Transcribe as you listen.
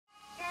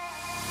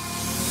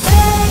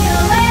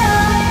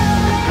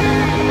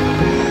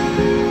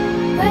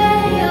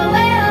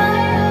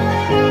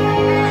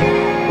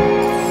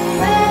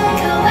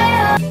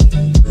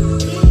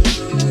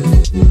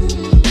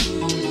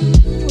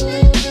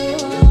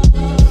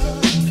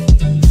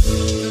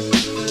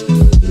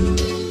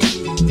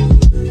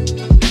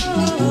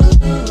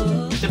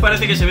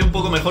que se ve un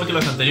poco mejor que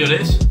los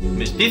anteriores.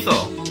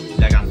 Mestizo.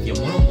 La canción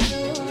mola un montón.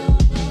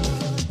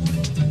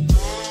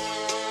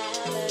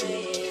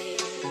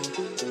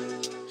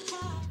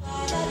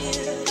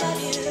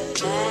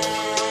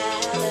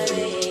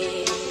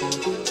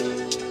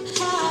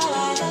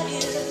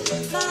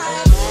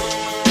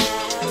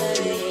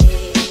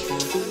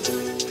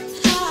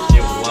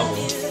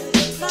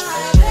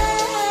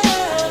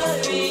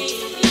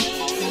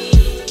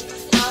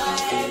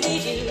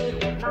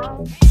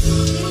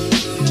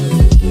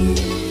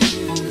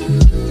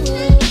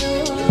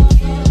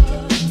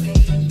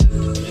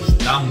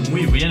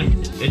 Muy bien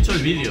hecho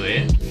el vídeo,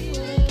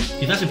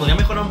 Quizás se podría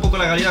mejorar un poco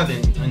la calidad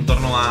en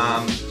torno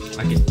a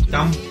que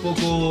está un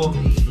poco,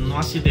 no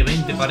a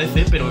 720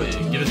 parece, pero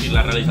quiero decir,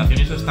 la realización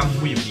y eso está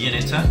muy bien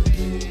hecha.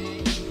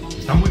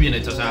 Está muy bien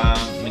hecha, o sea,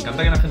 me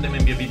encanta que la gente me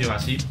envíe vídeos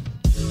así,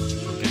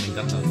 porque me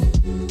encanta.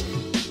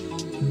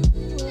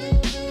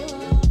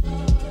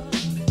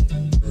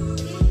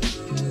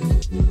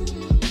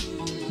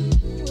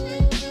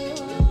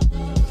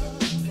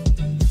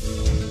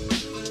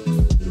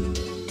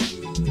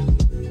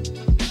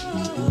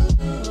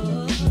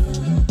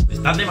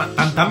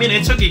 Tan bien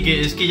hecho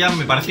que es que ya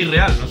me parece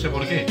irreal, no sé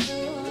por qué.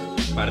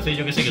 Parece,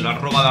 yo que sé, que lo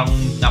has robado a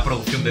alguna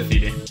producción de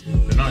cine.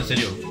 Pero no, en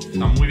serio,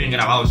 está muy bien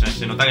grabado, o sea,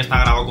 se nota que está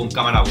grabado con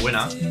cámara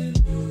buena.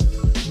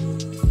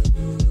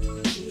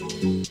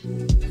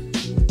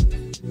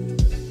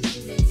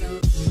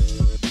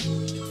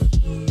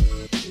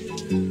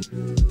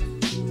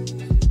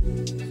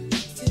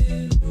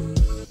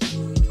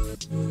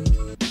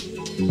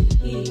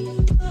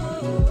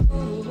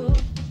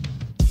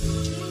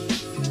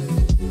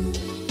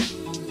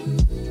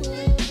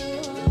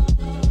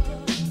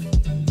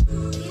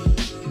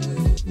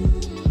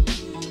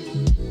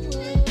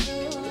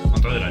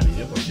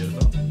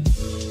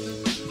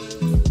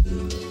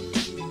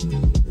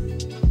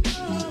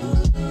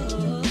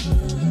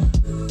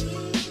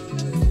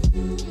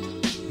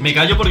 Me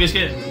callo porque es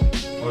que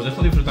os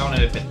dejo disfrutar con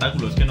el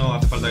espectáculo. Es que no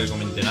hace falta que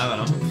comente nada,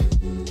 ¿no?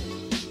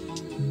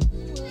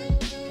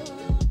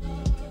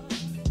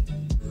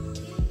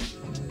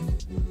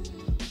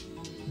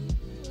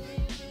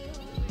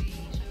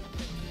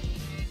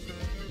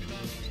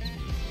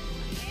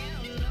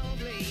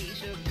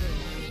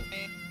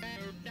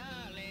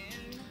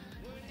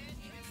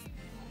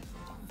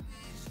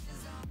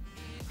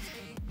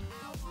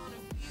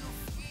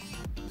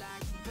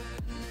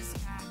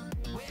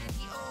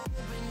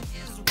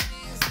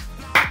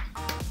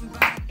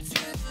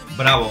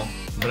 Bravo,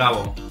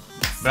 bravo,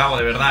 bravo,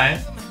 de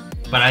verdad,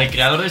 Para el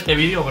creador de este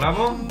vídeo,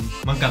 bravo,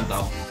 me ha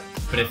encantado.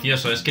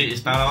 Precioso, es que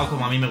está grabado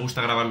como a mí me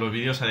gusta grabar los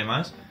vídeos,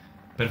 además.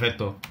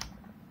 Perfecto.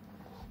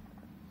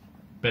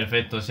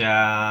 Perfecto, o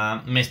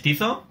sea,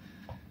 mestizo.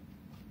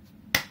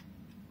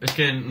 Es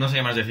que no sé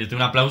qué más decirte,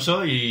 un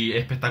aplauso y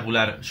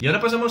espectacular. Y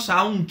ahora pasamos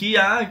a un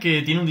Kia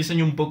que tiene un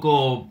diseño un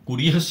poco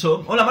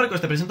curioso. Hola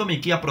Marcos, te presento mi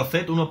Kia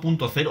Prefekt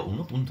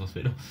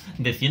 1.0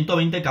 de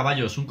 120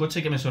 caballos. Un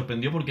coche que me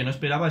sorprendió porque no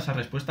esperaba esa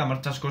respuesta a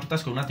marchas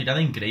cortas con una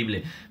tirada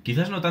increíble.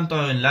 Quizás no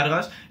tanto en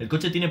largas. El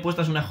coche tiene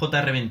puestas una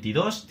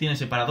JR22, tiene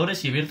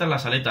separadores y abiertas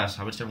las aletas.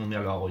 A ver si algún día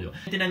lo hago yo.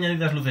 Tiene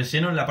añadidas luces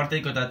xeno, en la parte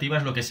decorativa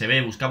es lo que se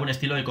ve. Buscaba un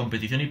estilo de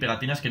competición y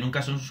pegatinas que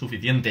nunca son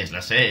suficientes.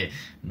 La sé,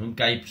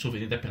 nunca hay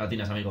suficientes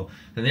pegatinas, amigo.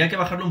 Tendría que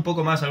bajarlo un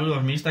poco más.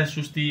 Saludos, MicZ es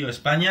STI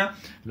España.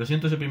 Lo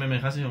siento, ese primer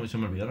mensaje se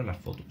me olvidaron las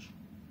fotos.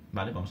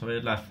 Vale, vamos a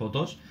ver las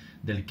fotos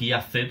del Kia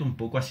Z. Un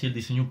poco así el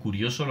diseño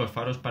curioso. Los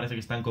faros parece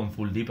que están con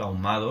full dip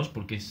ahumados,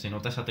 porque se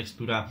nota esa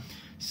textura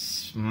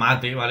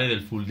mate, ¿vale?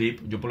 Del full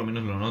dip. Yo por lo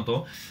menos lo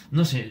noto.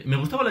 No sé, me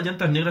gustaban las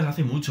llantas negras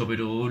hace mucho,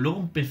 pero luego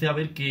empecé a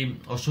ver que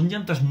o son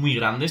llantas muy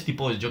grandes,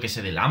 tipo, yo que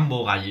sé, de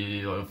Lambo,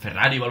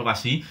 Ferrari o algo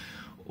así,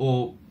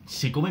 o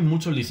se comen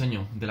mucho el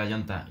diseño de la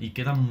llanta y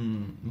quedan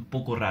un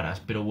poco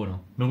raras, pero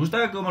bueno. Me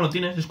gusta cómo lo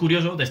tienes, es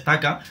curioso,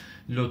 destaca.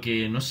 Lo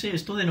que, no sé,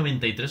 esto de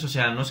 93, o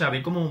sea, no sé, a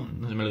ver cómo...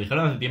 Me lo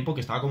dijeron hace tiempo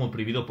que estaba como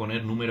prohibido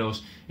poner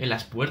números en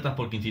las puertas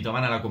porque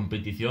incitaban a la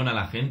competición, a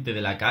la gente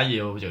de la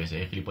calle o yo que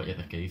sé,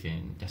 gilipolleces que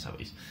dicen, ya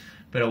sabéis.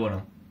 Pero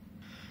bueno.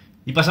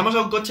 Y pasamos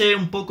a un coche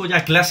un poco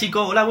ya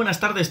clásico. Hola, buenas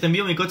tardes, te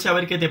envío mi coche a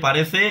ver qué te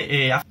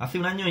parece. Hace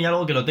un año y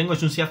algo que lo tengo,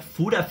 es un Seat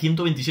Fura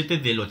 127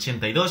 del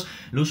 82.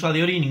 Lo uso a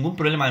diario y ningún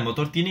problema de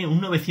motor. Tiene un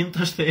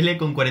 900 CL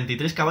con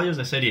 43 caballos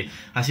de serie.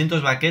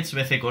 Asientos baquets,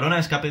 BC Corona,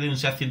 escape de un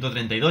Seat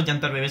 132,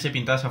 llantas BBS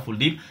pintadas a full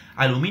dip,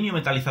 aluminio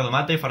metalizado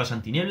mate, faros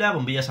antiniebla,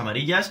 bombillas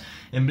amarillas,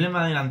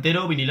 emblema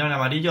delantero, vinilado en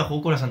amarillo a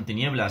juego con las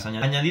antinieblas.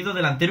 Añadido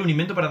delantero, un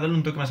invento para darle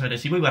un toque más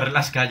agresivo y barrer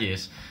las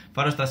calles.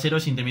 Faros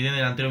traseros, intermitente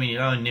delantero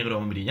vinilado en negro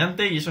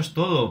brillante y eso es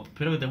todo.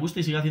 Espero que te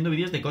guste y siga haciendo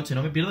vídeos de coche,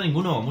 no me pierdo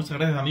ninguno. Muchas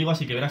gracias, amigo,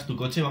 así que verás tu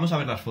coche. Vamos a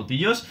ver las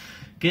fotillos,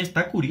 que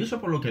está curioso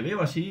por lo que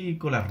veo, así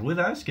con las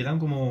ruedas, quedan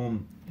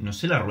como... No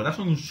sé, las ruedas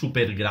son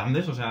súper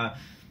grandes, o sea...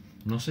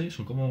 No sé,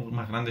 son como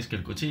más grandes que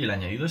el coche. Y el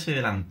añadido ese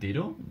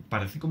delantero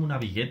parece como una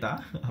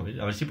vigueta. A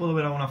ver si puedo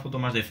ver alguna foto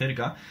más de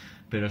cerca.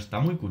 Pero está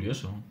muy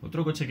curioso.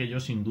 Otro coche que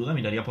yo sin duda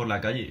miraría por la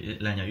calle.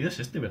 El añadido es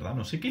este, ¿verdad?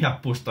 No sé qué has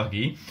puesto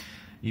aquí.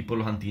 Y por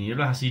los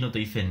antinieblas así no te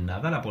dicen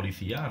nada la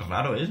policía.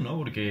 Raro es, ¿no?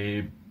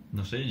 Porque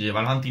no sé,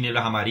 llevar los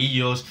antinieblas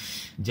amarillos,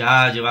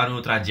 ya llevar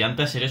otras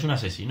llantas, eres un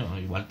asesino.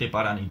 Igual te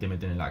paran y te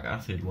meten en la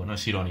cárcel. Bueno,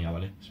 es ironía,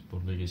 ¿vale? Es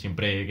porque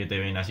siempre que te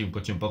ven así un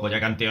coche un poco ya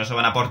canteoso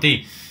van a por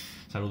ti.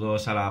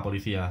 Saludos a la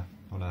policía.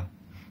 Hola,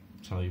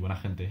 soy buena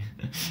gente.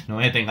 No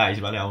me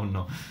detengáis, ¿vale? Aún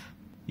no.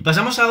 Y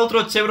pasamos a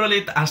otro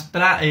Chevrolet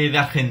Astra de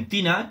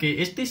Argentina,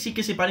 que este sí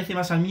que se parece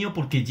más al mío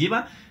porque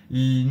lleva...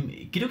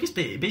 Creo que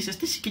este, ¿veis?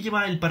 Este sí que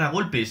lleva el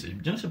paragolpes.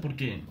 Yo no sé por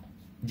qué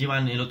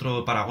llevan el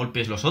otro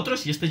paragolpes los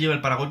otros y este lleva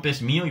el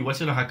paragolpes mío. Igual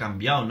se los ha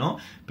cambiado, ¿no?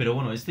 Pero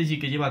bueno, este sí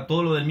que lleva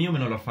todo lo del mío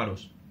menos los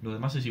faros. Lo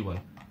demás es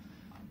igual.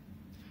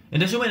 En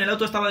resumen, el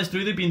auto estaba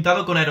destruido y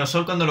pintado con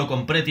aerosol cuando lo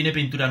compré. Tiene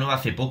pintura nueva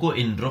hace poco.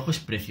 En rojo es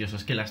precioso.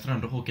 Es que el Astra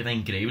en rojo queda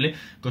increíble.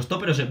 Costó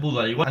pero se pudo.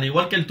 Al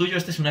igual que el tuyo,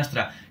 este es un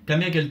Astra.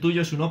 Cambia que el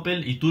tuyo es un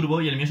Opel y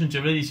turbo y el mío es un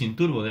Chevrolet y sin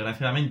turbo,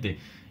 desgraciadamente.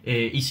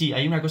 Y sí,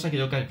 hay una cosa que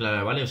tengo que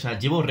aclarar, ¿vale? O sea,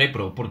 llevo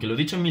repro, porque lo he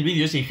dicho en mil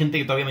vídeos y hay gente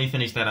que todavía me dice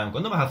en Instagram,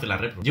 ¿cuándo vas a hacer la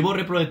repro? Llevo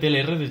repro de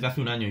TLR desde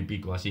hace un año y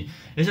pico, así.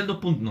 Es el 2.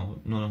 No,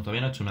 todavía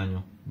no ha hecho un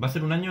año. Va a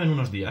hacer un año en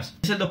unos días.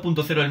 Es el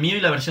 2.0 el mío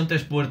y la versión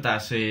 3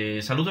 puertas.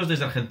 Saludos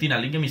desde Argentina,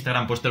 link en mi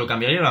Instagram. Pues te lo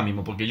cambiaría ahora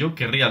mismo, porque yo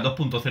querría el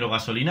 2.0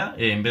 gasolina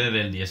en vez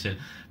del diésel.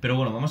 Pero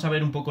bueno, vamos a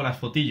ver un poco las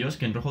fotillos,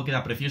 que en rojo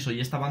queda precioso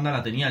y esta banda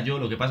la tenía yo,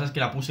 lo que pasa es que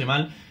la puse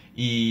mal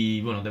y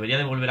bueno, debería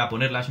de volver a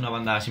ponerla. Es una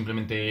banda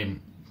simplemente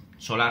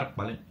solar,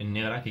 ¿vale? En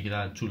negra, que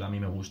queda chula, a mí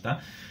me gusta.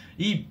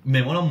 Y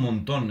me mola un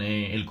montón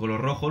el color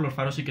rojo. Los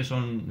faros sí que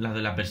son las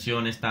de la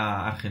versión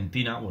esta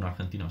argentina, bueno,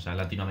 argentina, o sea,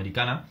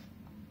 latinoamericana.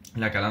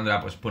 La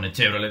calandra pues pone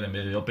Chevrolet en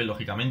vez de Opel,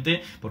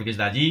 lógicamente, porque es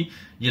de allí.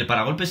 Y el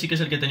paragolpe sí que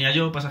es el que tenía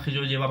yo. Pasa que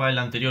yo llevaba el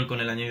anterior con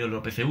el añadido del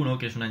OPC1,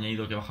 que es un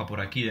añadido que baja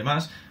por aquí y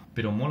demás.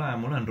 Pero mola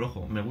en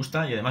rojo, me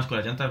gusta y además con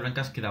las llantas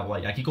blancas queda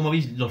guay. Aquí como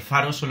veis los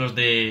faros son los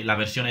de la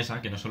versión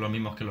esa, que no son los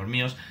mismos que los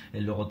míos.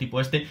 El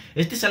logotipo este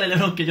es el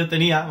alerón que yo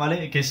tenía,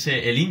 ¿vale? Que es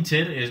el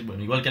Incher, es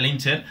bueno, igual que el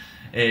Incher,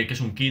 que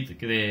es un kit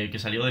que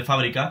salió de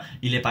fábrica.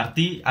 Y le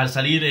partí, al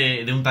salir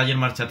de un taller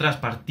marcha atrás,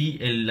 partí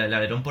el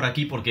alerón por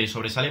aquí porque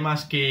sobresale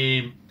más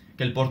que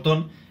el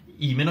portón.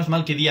 Y menos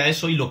mal que di a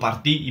eso y lo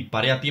partí y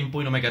paré a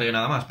tiempo y no me cargué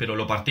nada más. Pero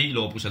lo partí y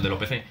luego puse el del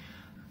OPC.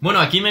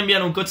 Bueno, aquí me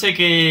envían un coche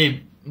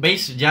que...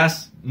 ¿Veis? Ya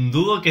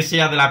dudo que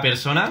sea de la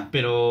persona,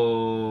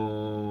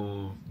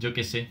 pero... yo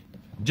qué sé.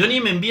 Johnny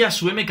me envía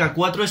su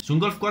MK4, es un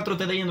Golf 4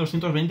 TDI en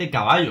 220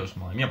 caballos.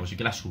 Madre mía, pues sí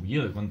que la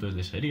subió, ¿de cuánto es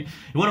de serie?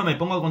 Y bueno, me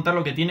pongo a contar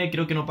lo que tiene,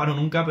 creo que no paro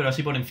nunca, pero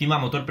así por encima: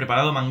 motor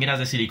preparado, mangueras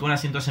de silicona,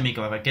 asientos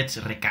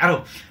semicabaquets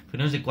recaro,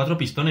 frenos de 4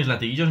 pistones,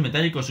 latiguillos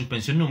metálicos,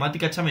 suspensión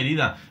neumática hecha a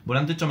medida,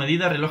 volante hecho a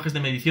medida, relojes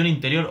de medición,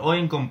 interior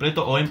OEM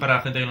completo. OEM, para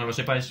la gente que no lo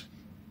sepa, es...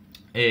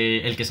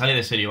 el que sale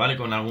de serie, ¿vale?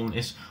 Con algún...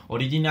 es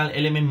Original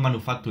Element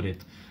Manufactured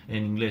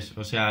en inglés,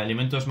 o sea,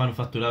 elementos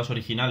manufacturados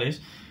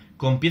originales,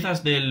 con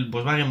piezas del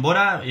Volkswagen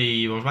Bora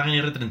y Volkswagen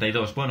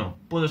R32. Bueno,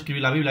 puedo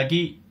escribir la Biblia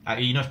aquí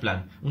y no es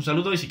plan. Un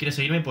saludo y si quieres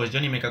seguirme, pues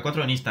Johnny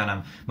MK4 en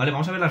Instagram. Vale,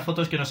 vamos a ver las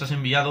fotos que nos has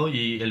enviado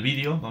y el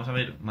vídeo. Vamos a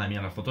ver, madre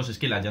mía, las fotos, es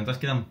que las llantas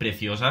quedan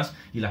preciosas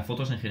y las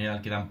fotos en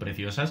general quedan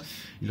preciosas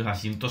y los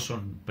asientos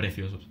son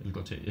preciosos. El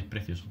coche es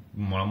precioso,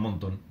 mola un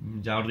montón.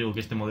 Ya os digo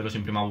que este modelo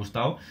siempre me ha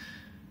gustado.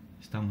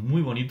 Está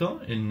muy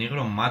bonito, el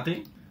negro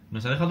mate.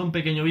 Nos ha dejado un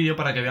pequeño vídeo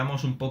para que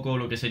veamos un poco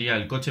lo que sería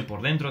el coche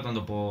por dentro,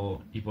 tanto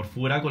por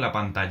fuera, con la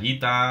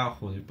pantallita.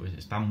 Joder, pues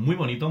está muy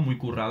bonito, muy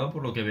currado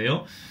por lo que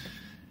veo.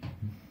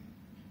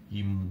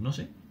 Y no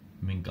sé,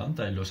 me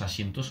encanta. Y los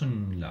asientos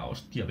son la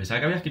hostia. Pensaba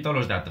que habías quitado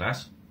los de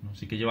atrás, ¿no?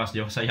 Sí que llevas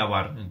ahí a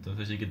bar,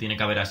 entonces sí que tiene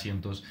que haber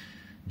asientos.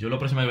 Yo lo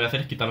próximo que voy a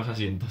hacer es quitar los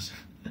asientos.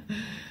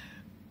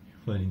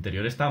 Joder, el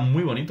interior está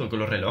muy bonito, con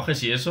los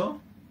relojes y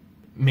eso.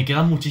 Me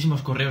quedan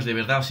muchísimos correos, de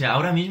verdad. O sea,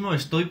 ahora mismo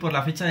estoy por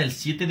la fecha del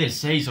 7 del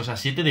 6, o sea,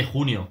 7 de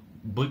junio.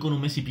 Voy con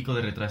un mes y pico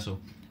de retraso.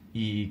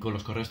 Y con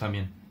los correos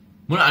también.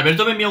 Bueno,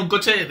 Alberto me envía un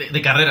coche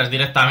de carreras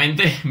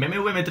directamente.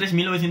 BMW M3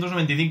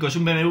 1995. Es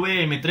un BMW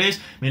M3.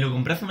 Me lo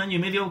compré hace un año y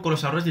medio con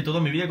los ahorros de toda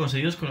mi vida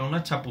conseguidos con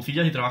algunas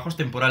chapucillas y trabajos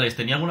temporales.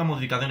 Tenía alguna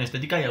modificación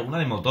estética y alguna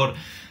de motor.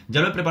 Ya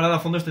lo he preparado a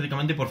fondo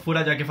estéticamente por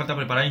fuera, ya que falta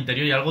preparar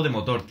interior y algo de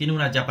motor. Tiene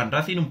una Japan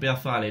Racing, un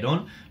pedazo de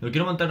alerón. Lo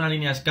quiero montar una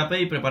línea de escape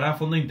y preparar a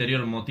fondo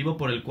interior, motivo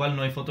por el cual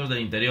no hay fotos del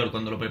interior.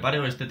 Cuando lo prepare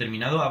o esté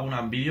terminado, hago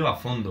un vídeo a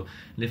fondo.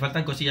 Le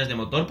faltan cosillas de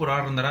motor, por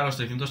ahora rondará los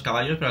 300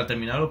 caballos, pero al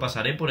terminar lo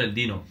pasaré por el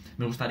Dino.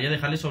 Me gustaría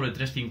dejarle sobre el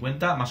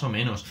 350 más o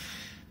menos.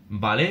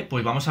 Vale,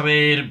 pues vamos a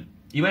ver.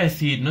 Iba a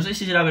decir, no sé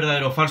si será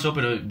verdadero o falso,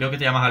 pero veo que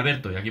te llamas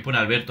Alberto y aquí pone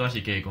Alberto,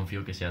 así que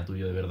confío que sea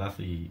tuyo de verdad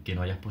y que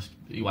no hayas pues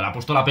igual ha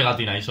puesto la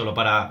pegatina ahí solo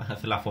para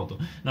hacer la foto.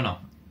 No,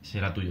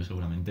 será tuyo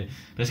seguramente.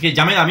 Pero es que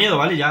ya me da miedo,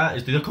 ¿vale? Ya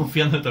estoy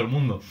desconfiando de todo el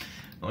mundo.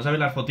 Vamos a ver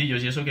las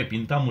fotillos y eso, que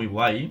pinta muy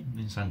guay,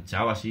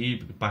 ensanchado así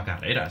para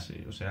carreras,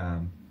 o sea,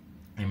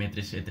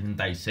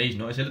 M376,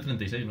 ¿no? Es el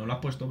 36, no lo has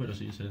puesto, pero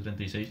sí, es el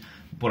 36.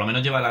 Por lo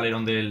menos lleva el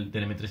alerón del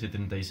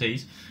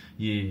M376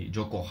 y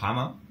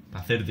Yokohama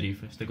para hacer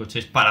drift. Este coche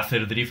es para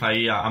hacer drift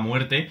ahí a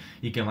muerte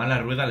y quemar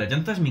las ruedas. Las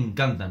llantas me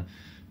encantan.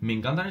 Me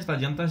encantan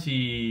estas llantas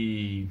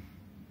y...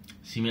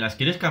 si me las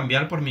quieres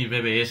cambiar por mis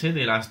BBS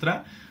del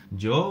Astra,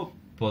 yo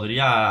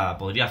podría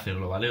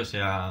hacerlo, ¿vale? O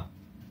sea...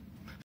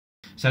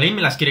 si alguien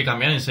me las quiere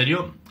cambiar, en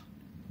serio,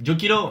 Yo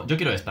quiero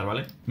estas,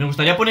 ¿vale? Me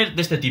gustaría poner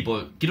de este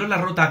tipo. Quiero la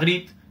rota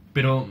grid,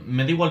 pero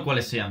me da igual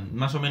cuáles sean.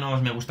 Más o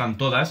menos me gustan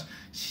todas.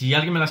 Si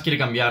alguien me las quiere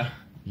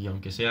cambiar, y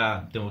aunque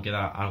sea tengo que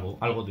dar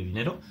algo de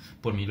dinero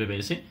por mis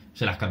BBS,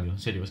 se las cambio, en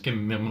serio. Es que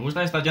me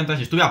gustan estas llantas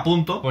y estuve a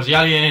punto. Pues si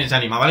alguien se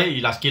anima, ¿vale? Y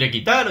las quiere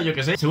quitar o yo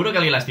qué sé. Seguro que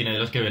alguien las tiene de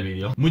los que ve el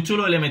vídeo. Muy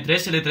chulo el M3,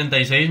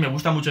 L36, me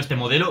gusta mucho este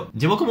modelo.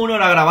 Llevo como 1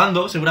 hora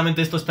grabando,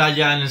 seguramente esto está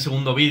ya en el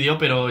segundo vídeo,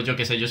 pero yo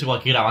qué sé, yo sigo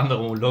aquí grabando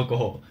como un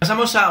loco.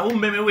 Pasamos a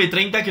un BMW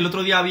 30 que el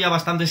otro día había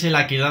bastantes en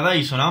la quedada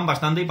y sonaban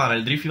bastante y para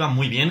el drift iban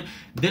muy bien.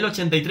 Del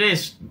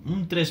 83,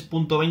 un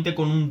 3.20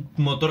 con un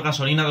motor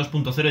gasolina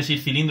 2.0 de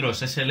 6 cilindros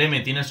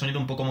SLM, tiene el sonido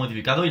un poco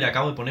modificado y le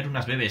acabo de poner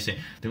unas BBS.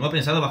 Tengo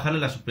pensado bajarle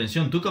la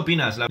suspensión. ¿Tú qué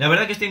opinas? La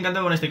verdad que estoy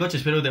encantado con este coche,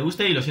 espero que te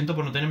guste y lo siento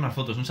por no tener más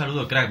fotos. Un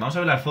saludo, crack. Vamos a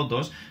ver las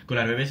fotos. Con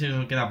las BBS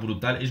eso queda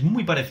brutal. Es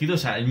muy parecido, o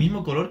sea, el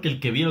mismo color que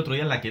el que vi el otro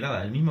día en la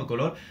quedada. El mismo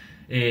color.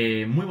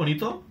 Muy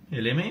bonito,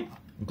 el M.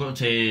 Un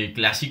coche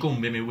clásico, un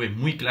BMW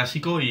muy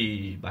clásico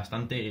y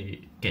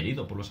bastante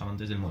querido por los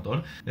amantes del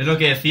motor. Es lo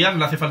que decías,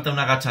 le hace falta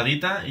una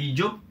agachadita y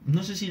yo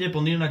no sé si le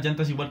pondría unas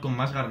llantas igual con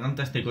más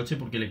garganta a este coche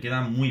porque le queda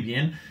muy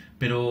bien,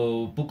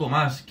 pero poco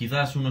más.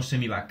 Quizás unos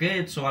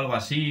semi-baquets o algo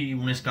así,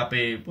 un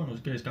escape, bueno,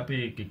 es que el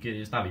escape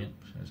que está bien,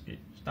 o sea, es que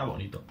está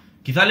bonito.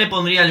 Quizás le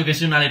pondría, yo que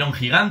sé, un alerón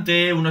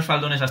gigante, unos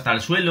faldones hasta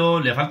el suelo,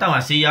 le falta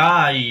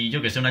masilla y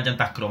yo que sé, unas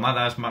llantas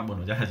cromadas, más,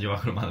 bueno, ya las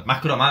lleva cromadas, más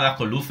cromadas,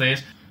 con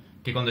luces.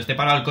 Que cuando esté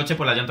parado el coche,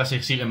 pues las llantas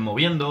se siguen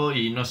moviendo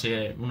y no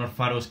sé, unos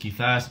faros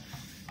quizás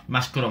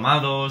más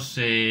cromados,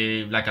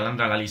 la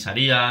calandra la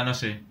lisaría, no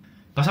sé.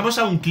 Pasamos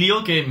a un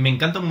Clio que me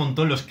encanta un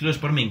montón, los Clio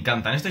Sport me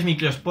encantan. Este es mi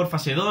Clio Sport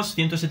fase 2,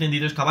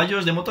 172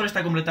 caballos, de motor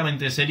está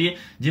completamente de serie,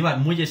 lleva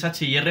muelles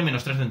H&R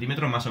menos 3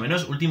 centímetros más o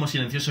menos, último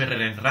silencioso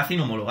RR Racing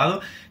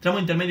homologado, tramo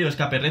intermedio de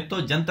escape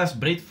recto, llantas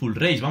Braid Full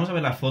Race. Vamos a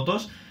ver las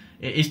fotos.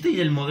 Este y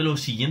el modelo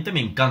siguiente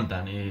me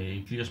encantan.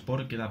 El Clio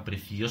Sport queda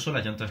precioso,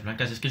 las llantas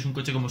blancas. Es que es un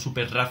coche como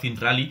Super Racing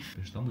Rally,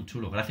 pero está muy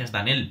chulo. Gracias,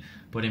 Daniel,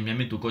 por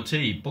enviarme tu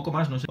coche y poco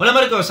más, no sé. Hola,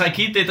 Markos,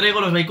 aquí te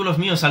traigo los vehículos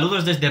míos.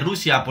 Saludos desde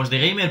Rusia. Pues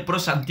de Gamer Pro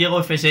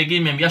Santiago FSX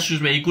me envía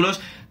sus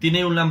vehículos.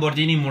 Tiene un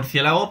Lamborghini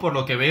murciélago, por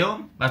lo que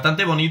veo.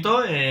 Bastante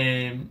bonito.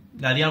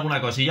 Le haría alguna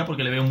cosilla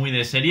porque le veo muy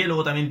de serie.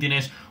 Luego también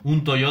tienes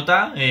un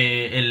Toyota,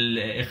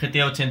 el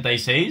GTA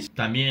 86,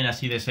 también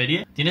así de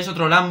serie. Tienes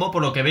otro Lambo,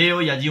 por lo que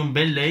veo, y allí un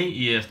Bentley,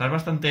 y estás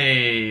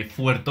bastante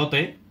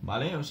fuertote,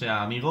 ¿vale? O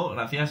sea, amigo,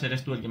 gracias,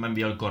 eres tú el que me ha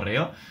enviado el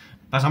correo.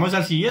 Pasamos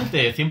al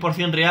siguiente,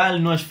 100%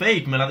 real, no es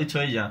fake, me lo ha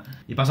dicho ella.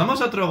 Y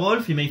pasamos a otro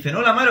Golf y me dicen,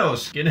 hola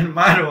Maros, ¿quién es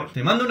Maros?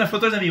 Te mando unas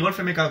fotos de mi Golf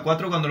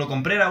MK4, cuando lo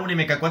compré era un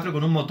MK4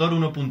 con un motor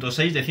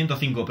 1.6 de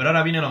 105, pero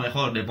ahora viene lo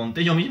mejor, le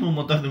monté yo mismo un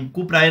motor de un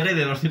Cupra R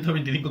de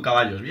 225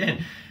 caballos, bien.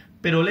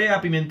 Pero le he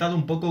apimentado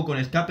un poco con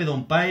escape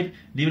downpipe,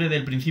 libre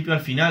del principio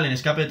al final, en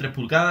escape de 3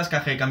 pulgadas,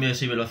 caja de cambio de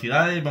 6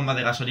 velocidades, bomba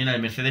de gasolina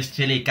del Mercedes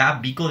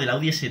CLK, bico del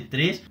Audi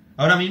S3...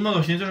 Ahora mismo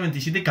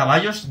 227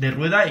 caballos de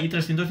rueda y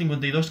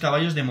 352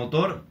 caballos de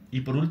motor.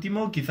 Y por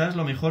último, quizás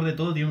lo mejor de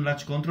todo, tiene un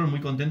latch control,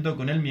 muy contento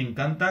con él, me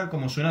encanta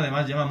como suena,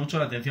 además llama mucho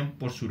la atención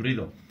por su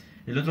ruido.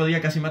 El otro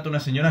día casi mato a una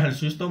señora al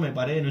susto, me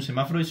paré en un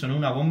semáforo y sonó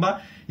una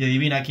bomba y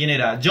adivina quién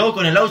era. ¡Yo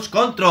con el latch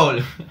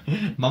control!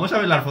 Vamos a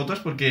ver las fotos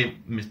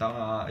porque he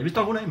visto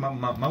alguna y me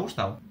ha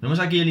gustado. Vemos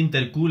aquí el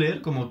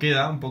intercooler, como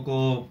queda, un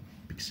poco...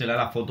 pixelar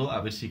la foto, a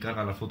ver si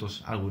cargan las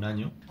fotos algún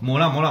año.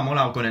 Mola, mola,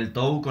 mola, con el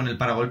tow, con el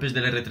paragolpes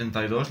del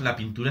R32, la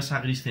pintura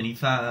esa gris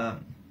ceniza,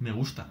 me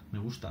gusta, me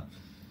gusta.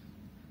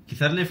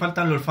 Quizás le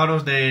faltan los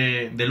faros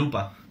de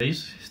lupa,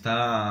 ¿veis?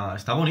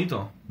 Está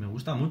bonito, me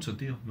gusta mucho,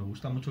 tío, me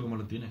gusta mucho cómo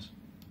lo tienes.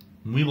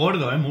 Muy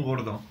gordo, muy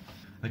gordo.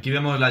 Aquí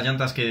vemos las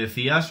llantas que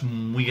decías,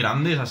 muy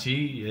grandes,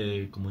 así,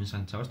 como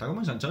ensanchado, está como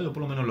ensanchado, yo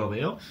por lo menos lo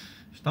veo.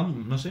 Está,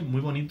 no sé,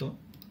 muy bonito.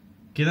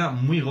 Queda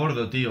muy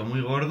gordo, tío,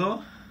 muy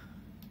gordo.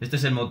 Este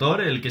es el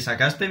motor, el que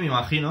sacaste, me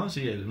imagino.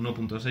 Sí, el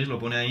 1.6 lo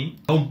pone ahí.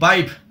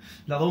 Downpipe,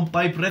 la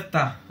downpipe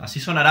recta. Así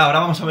sonará.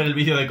 Ahora vamos a ver el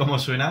vídeo de cómo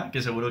suena,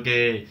 que seguro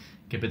que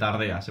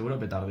petardea, seguro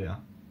petardea.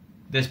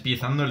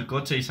 Despiezando el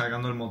coche y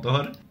sacando el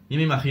motor. Y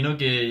me imagino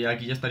que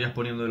aquí ya estarías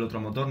poniendo el otro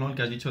motor, ¿no? El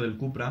que has dicho del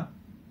Cupra.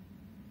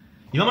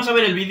 Y vamos a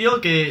ver el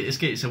vídeo, que es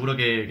que seguro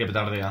que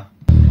petardea.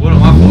 Bueno,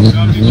 majo.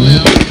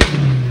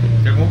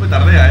 Que como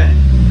petardea,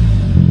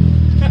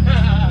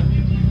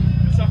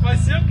 Só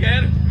faz se eu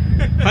quero.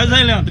 Faz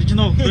aí, Leandro, de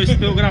novo, pra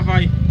eu gravar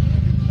aí.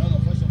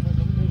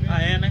 Ah,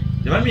 né?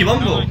 Lleva mi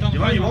bombo,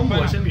 lleva mi bombo,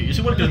 es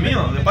igual que el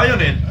mío, de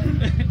Pioneer.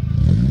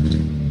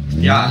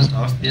 Hostia,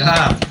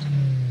 hostia.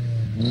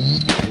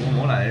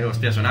 Mola,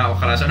 hostia,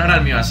 ojalá sonara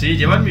el mío así.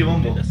 Lleva mi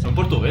bombo. ¿Son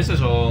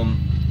portugueses o...?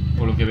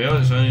 Por lo que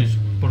veo, sois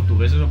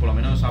portugueses o por lo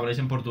menos habláis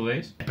en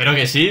portugués. Espero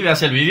que sí,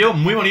 veas el vídeo.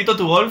 Muy bonito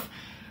tu Golf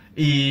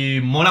y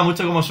mola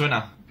mucho cómo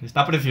suena.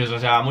 Está precioso, o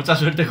sea, mucha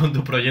suerte con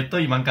tu proyecto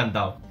y me ha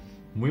encantado.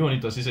 Muy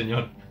bonito, sí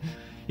señor.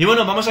 Y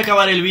bueno, vamos a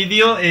acabar el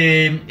vídeo.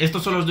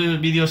 Estos son los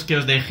dos vídeos que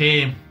os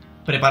dejé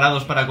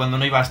preparados para cuando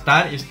no iba a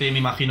estar. Este me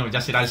imagino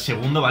ya será el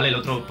segundo, ¿vale? El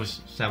otro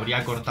pues se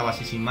habría cortado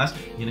así sin más.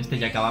 Y en este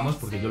ya acabamos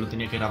porque yo lo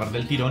tenía que grabar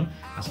del tirón.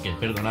 Así que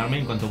perdonadme,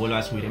 en cuanto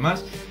vuelva subiré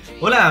más.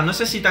 Hola, no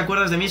sé si te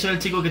acuerdas de mí, soy el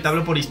chico que te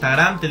habló por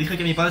Instagram. Te dije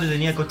que mi padre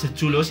tenía coches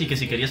chulos y que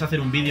si querías hacer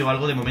un vídeo o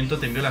algo, de momento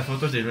te envío las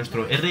fotos de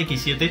nuestro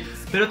RX7.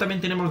 Pero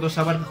también tenemos dos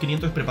Abarth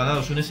 500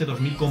 preparados, un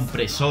S2000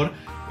 compresor,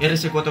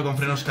 RS4 con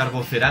frenos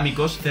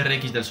carbocerámicos,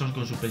 CRX del SOS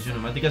con suspensión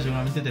neumática.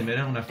 Seguramente te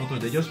enviarán unas fotos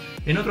de ellos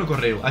en otro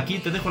correo. Aquí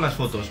te dejo las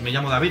fotos, me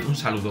llamo David, un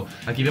saludo.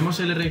 Aquí vemos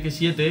el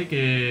RX7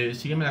 que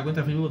sígueme la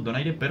cuenta de Facebook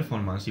Donaire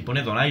Performance y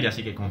pone Donaire,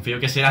 así que confío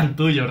que serán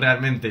tuyos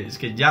realmente. Es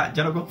que ya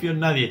no confío en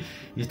nadie.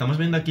 Y estamos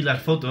viendo aquí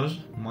las fotos.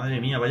 Madre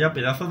mía, vaya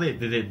pedazo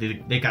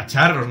de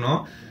cacharros,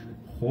 ¿no?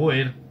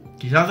 Joder.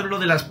 Quizás lo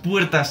de las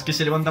puertas que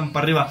se levantan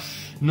para arriba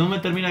no me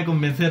termina de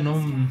convencer,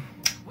 ¿no?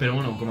 Pero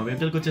bueno, como veo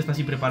que el coche está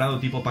así preparado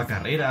tipo para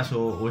carreras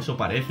o eso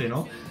parece,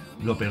 ¿no?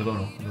 Lo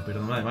perdono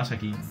además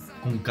aquí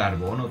con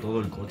carbono todo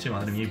el coche,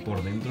 madre mía, y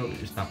por dentro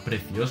está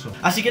precioso.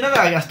 Así que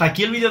nada, hasta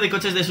aquí el vídeo de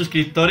coches de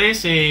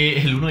suscriptores,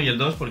 el 1 y el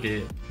 2,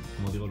 porque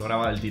como digo, lo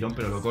grababa del tirón,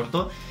 pero lo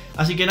corto.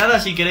 Así que nada,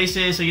 si queréis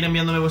seguir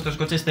enviándome vuestros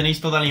coches, tenéis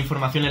toda la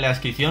información en la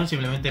descripción.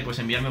 Simplemente pues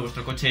enviarme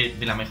vuestro coche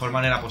de la mejor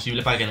manera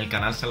posible para que en el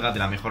canal salga de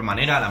la mejor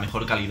manera, la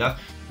mejor calidad.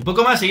 Un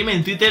poco más, seguidme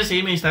en Twitter,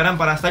 seguidme en Instagram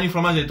para estar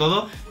informados de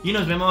todo. Y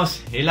nos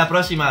vemos en la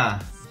próxima.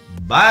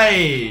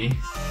 Bye.